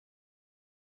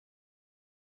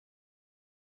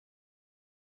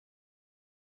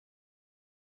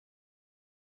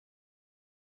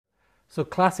So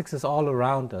classics is all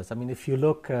around us. I mean, if you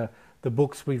look, the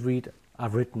books we read are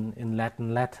written in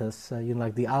Latin letters.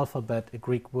 Like the alphabet, a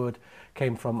Greek word,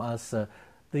 came from us.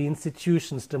 The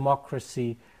institutions,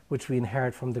 democracy, which we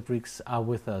inherit from the Greeks, are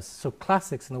with us. So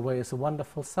classics, in a way, is a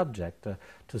wonderful subject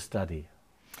to study.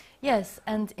 Yes,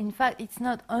 and in fact, it's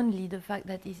not only the fact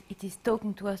that it is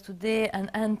talking to us today and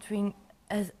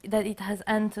that it has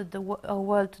entered our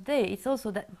world today. It's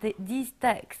also that these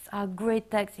texts are great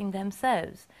texts in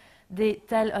themselves. They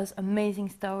tell us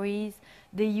amazing stories.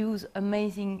 They use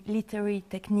amazing literary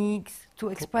techniques to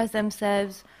express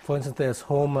themselves. For instance, there's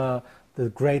Homer, the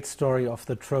great story of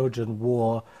the Trojan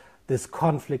War, this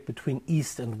conflict between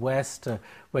East and West,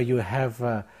 where you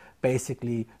have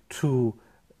basically two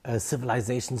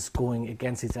civilizations going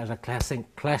against each other,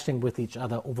 clashing with each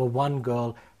other over one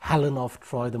girl, Helen of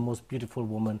Troy, the most beautiful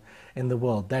woman in the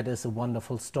world. That is a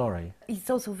wonderful story. It's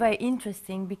also very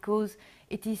interesting because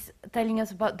it is telling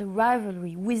us about the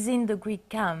rivalry within the Greek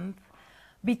camp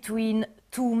between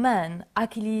two men,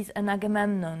 Achilles and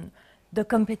Agamemnon, the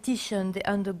competition they're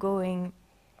undergoing,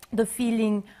 the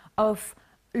feeling of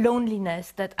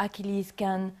loneliness that Achilles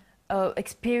can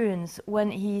experience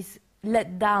when he's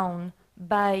let down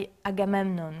by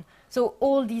Agamemnon. So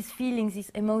all these feelings, these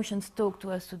emotions talk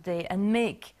to us today and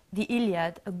make the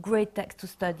Iliad a great text to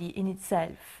study in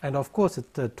itself. And of course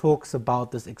it talks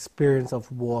about this experience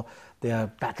of war. There are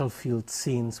battlefield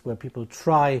scenes where people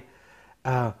try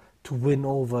to win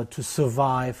over, to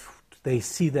survive. They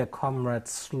see their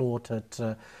comrades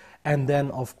slaughtered. And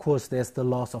then, of course, there's the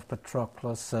loss of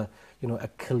Patroclus.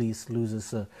 Achilles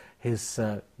loses his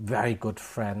very good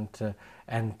friend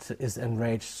and is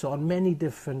enraged. So on many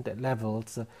different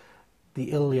levels,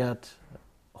 the Iliad,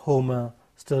 Homer,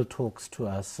 still talks to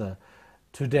us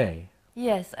today.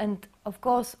 Yes, and of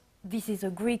course, this is a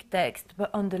Greek text,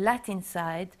 but on the Latin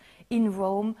side, in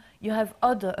Rome, you have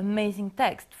other amazing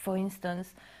texts. For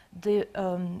instance, the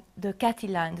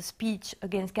Catiline, the speech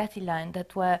against Catiline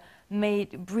that were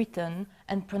made Britain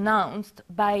and pronounced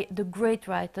by the great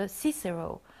writer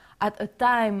Cicero at a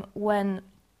time when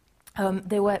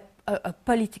there were a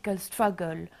political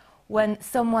struggle, when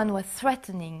someone was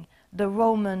threatening the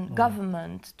Roman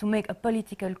government to make a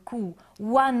political coup.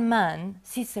 One man,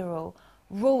 Cicero,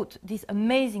 wrote these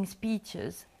amazing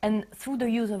speeches, and through the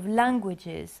use of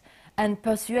languages and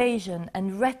persuasion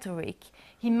and rhetoric,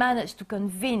 he managed to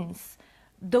convince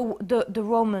the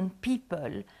Roman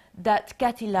people that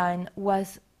Catiline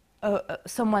was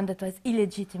someone that was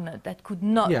illegitimate, that could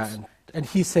not... Yeah, and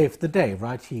he saved the day,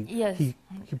 right? Yes. He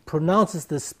pronounces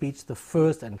this speech, the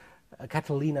first, and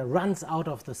Catilina runs out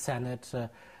of the Senate,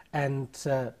 and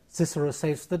Cicero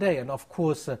saves the day. And of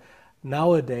course,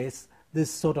 nowadays, this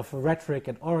sort of rhetoric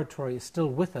and oratory is still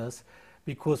with us,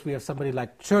 because we have somebody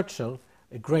like Churchill,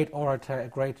 a great orator, a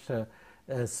great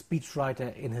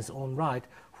speechwriter in his own right,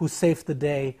 who saved the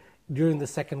day during the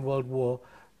Second World War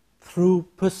through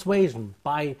persuasion,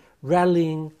 by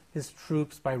rallying his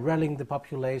troops, by rallying the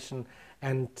population,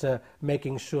 and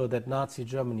making sure that Nazi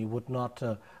Germany would not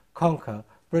conquer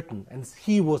Britain. And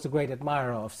he was a great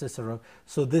admirer of Cicero.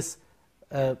 So this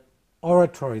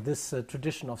oratory, this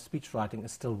tradition of speechwriting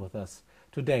is still with us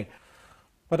today.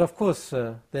 But of course,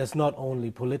 there's not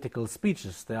only political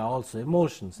speeches, there are also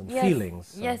emotions and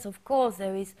feelings. Yes, of course,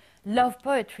 there is love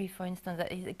poetry, for instance,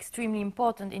 that is extremely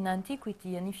important in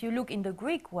antiquity. And if you look in the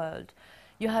Greek world,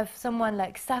 you have someone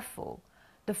like Sappho,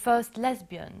 the first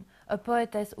lesbian, a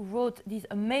poetess who wrote this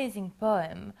amazing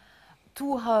poem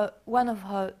to one of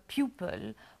her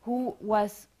pupils who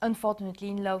was unfortunately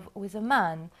in love with a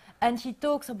man. And she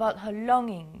talks about her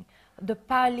longing, the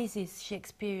paralysis she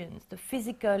experienced, the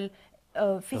physical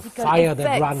the fire effects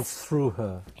that runs through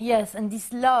her. Yes, and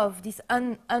this love, this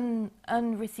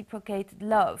unreciprocated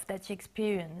love that she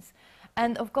experienced.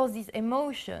 And of course, these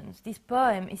emotions, this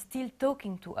poem is still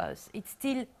talking to us. It's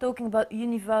still talking about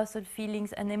universal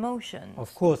feelings and emotions.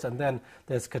 Of course, and then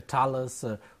there's Catullus,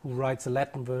 who writes a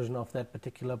Latin version of that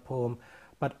particular poem,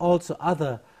 but also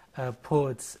other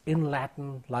poets in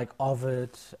Latin, like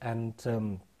Ovid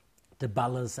and De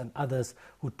Ballas and others,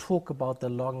 who talk about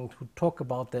their longing, who talk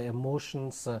about their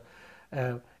emotions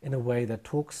in a way that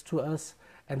talks to us.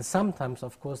 And sometimes,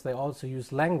 of course, they also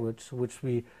use language which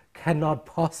we cannot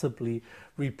possibly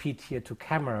repeat here to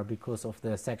camera because of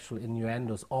their sexual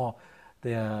innuendos or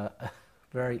their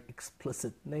very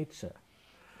explicit nature.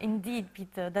 Indeed,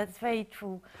 Peter, that's very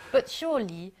true. But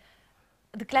surely,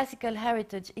 the classical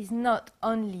heritage is not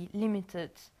only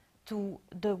limited to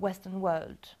the Western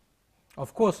world.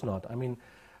 Of course not. I mean,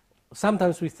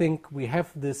 sometimes we think we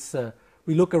have this,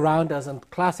 we look around us and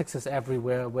classics is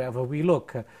everywhere, wherever we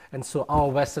look. And so our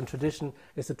Western tradition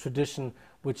is a tradition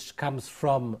which comes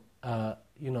from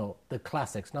the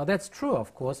classics. Now that's true,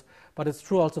 of course, but it's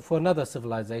true also for another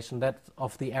civilization, that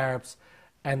of the Arabs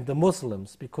and the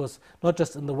Muslims, because not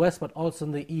just in the West but also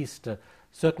in the East,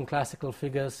 certain classical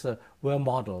figures were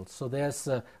models. So there's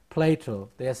Plato,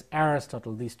 there's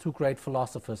Aristotle, these two great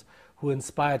philosophers who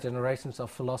inspired generations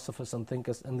of philosophers and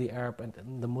thinkers in the Arab and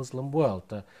in the Muslim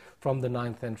world from the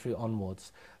 9th century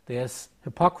onwards. There's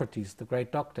Hippocrates, the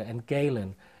great doctor, and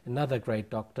Galen, another great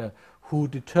doctor, who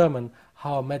determine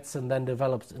how medicine then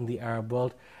develops in the Arab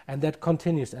world, and that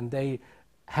continues, and they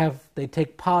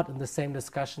take part in the same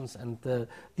discussions, and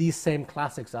these same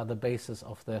classics are the basis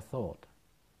of their thought.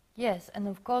 Yes, and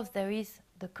of course there is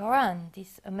the Quran,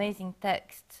 this amazing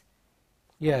text.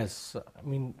 Yes, I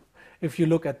mean, if you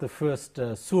look at the first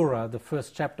surah, the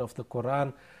first chapter of the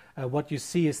Quran, what you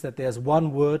see is that there's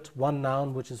one word, one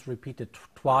noun, which is repeated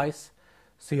twice.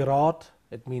 Sirat,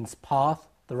 it means path,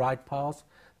 the right path.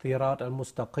 Sirat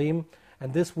al-Mustaqim.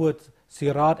 And this word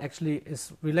Sirat actually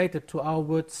is related to our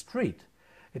word street.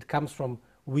 It comes from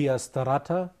via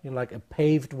starata, like a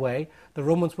paved way. The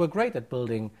Romans were great at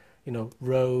building,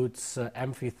 roads,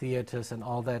 amphitheaters and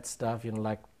all that stuff,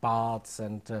 like baths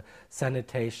and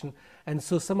sanitation. And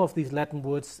so some of these Latin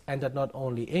words entered not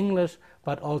only English,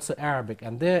 but also Arabic.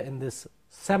 And there in this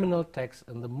seminal text,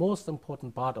 and the most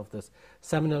important part of this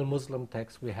seminal Muslim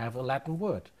text, we have a Latin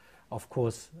word. Of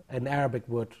course, an Arabic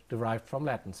word derived from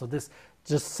Latin. So this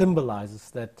just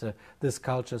symbolizes that this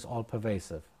culture is all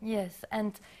pervasive. Yes,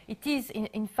 and it is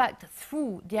in fact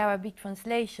through the Arabic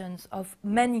translations of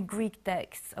many Greek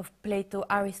texts of Plato,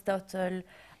 Aristotle,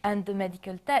 and the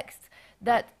medical texts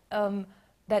that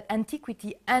that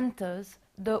antiquity enters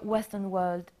the Western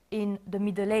world in the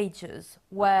Middle Ages,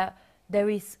 where there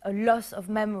is a loss of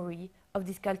memory of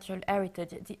this cultural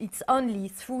heritage. It's only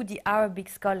through the Arabic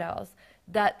scholars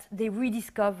that they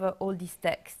rediscover all these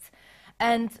texts.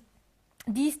 And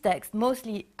these texts,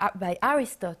 mostly by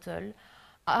Aristotle,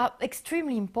 are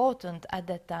extremely important at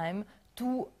that time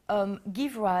to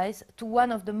give rise to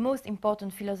one of the most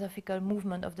important philosophical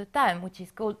movements of the time, which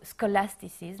is called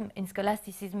scholasticism. In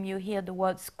scholasticism you hear the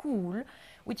word school,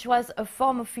 which was a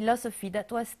form of philosophy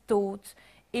that was taught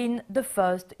in the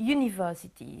first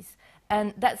universities.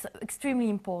 And that's extremely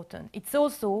important. It's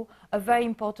also a very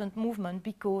important movement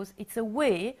because it's a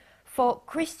way for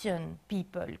Christian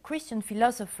people, Christian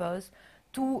philosophers,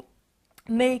 to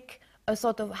make a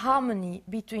sort of harmony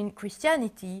between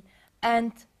Christianity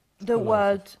and the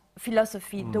world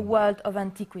philosophy, the world of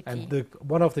antiquity. And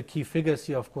one of the key figures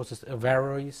here, of course, is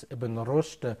Averroes Ibn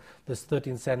Rushd, this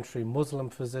 13th century Muslim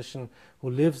physician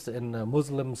who lives in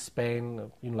Muslim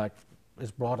Spain,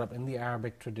 is brought up in the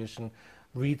Arabic tradition,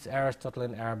 reads Aristotle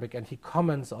in Arabic, and he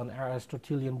comments on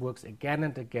Aristotelian works again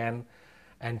and again,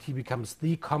 and he becomes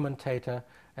the commentator.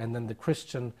 And then the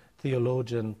Christian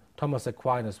theologian Thomas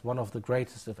Aquinas, one of the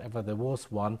greatest if ever there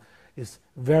was one, is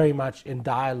very much in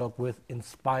dialogue with,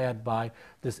 inspired by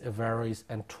this Averroes,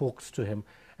 and talks to him.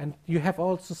 And you have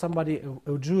also somebody,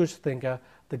 a Jewish thinker,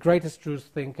 the greatest Jewish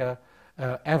thinker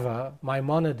ever,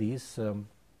 Maimonides,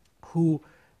 who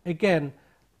again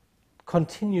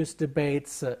continuous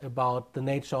debates about the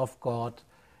nature of God,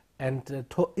 and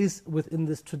is within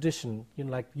this tradition,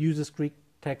 uses Greek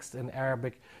text in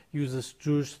Arabic, uses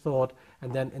Jewish thought,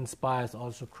 and then inspires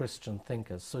also Christian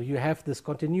thinkers. So you have this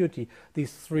continuity,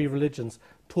 these three religions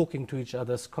talking to each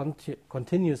other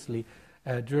continuously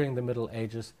during the Middle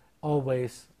Ages,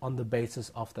 always on the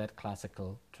basis of that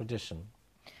classical tradition.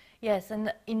 Yes,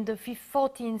 and in the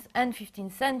 14th and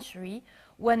 15th century,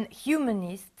 when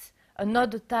humanists,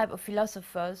 another type of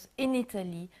philosophers in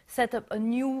Italy, set up a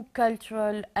new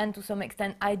cultural and to some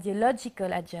extent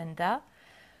ideological agenda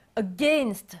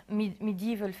against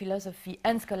medieval philosophy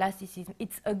and scholasticism.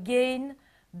 It's again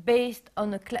based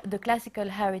on the classical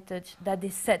heritage that they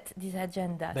set this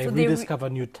agenda. They rediscover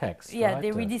new texts. Yeah, right?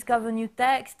 They rediscover new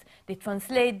texts, they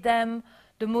translate them.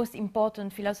 The most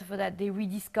important philosopher that they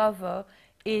rediscover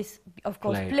is, of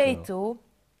course, Plato.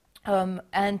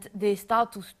 And they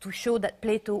start to show that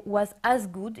Plato was as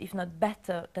good, if not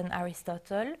better, than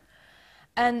Aristotle.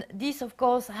 And this, of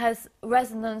course, has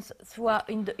resonance throughout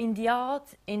in the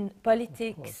art, in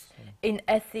politics, in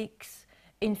ethics,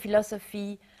 in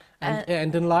philosophy.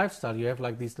 And in lifestyle, you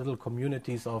have these little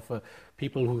communities of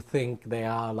people who think they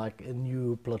are like a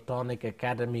new Platonic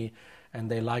academy,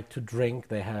 and they like to drink.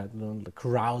 They have the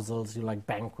carousals,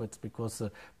 banquets, because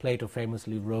Plato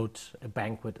famously wrote a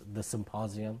banquet, the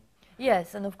Symposium.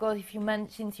 Yes, and of course,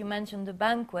 since you mentioned the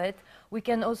banquet, we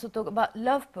can also talk about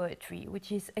love poetry,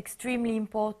 which is extremely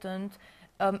important,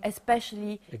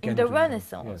 especially in the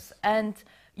Renaissance. Yes. And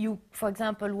for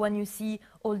example, when you see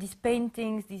all these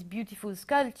paintings, these beautiful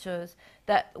sculptures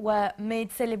that were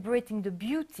made celebrating the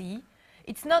beauty,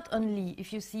 it's not only,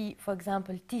 if you see, for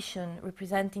example, Titian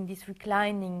representing this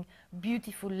reclining,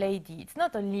 beautiful lady, it's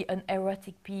not only an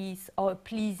erotic piece or a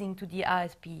pleasing to the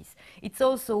eyes piece. It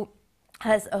also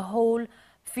has a whole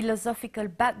philosophical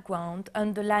background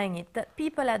underlying it that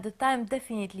people at the time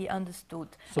definitely understood.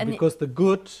 So because the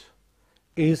good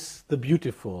is the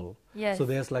beautiful. Yes. So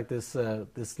there's like this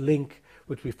this link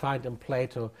which we find in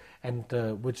Plato and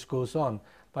which goes on.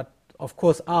 But of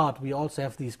course, art, we also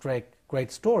have these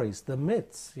great stories, the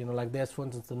myths. You know, like there's, for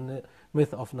instance, the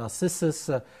myth of Narcissus,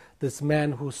 this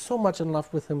man who's so much in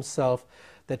love with himself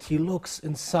that he looks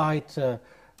inside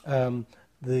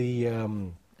the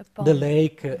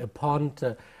lake, a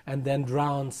pond, and then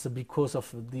drowns because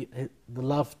of the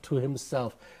love to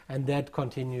himself. And that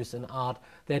continues in art,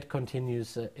 that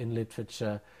continues in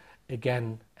literature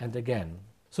again and again.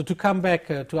 So to come back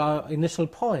to our initial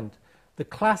point, the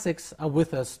classics are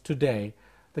with us today.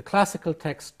 The classical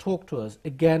texts talk to us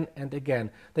again and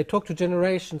again. They talk to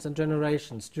generations and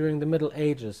generations during the Middle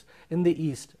Ages, in the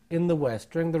East, in the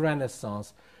West, during the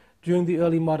Renaissance, during the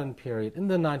early modern period, in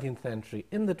the 19th century,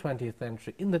 in the 20th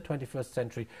century, in the 21st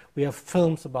century. We have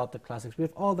films about the classics. We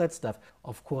have all that stuff.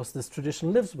 Of course, this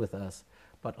tradition lives with us.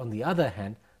 But on the other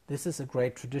hand, this is a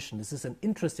great tradition. This is an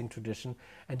interesting tradition.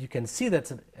 And you can see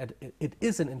that it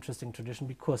is an interesting tradition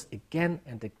because again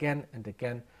and again and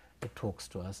again it talks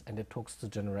to us, and it talks to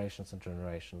generations and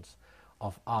generations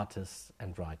of artists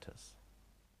and writers.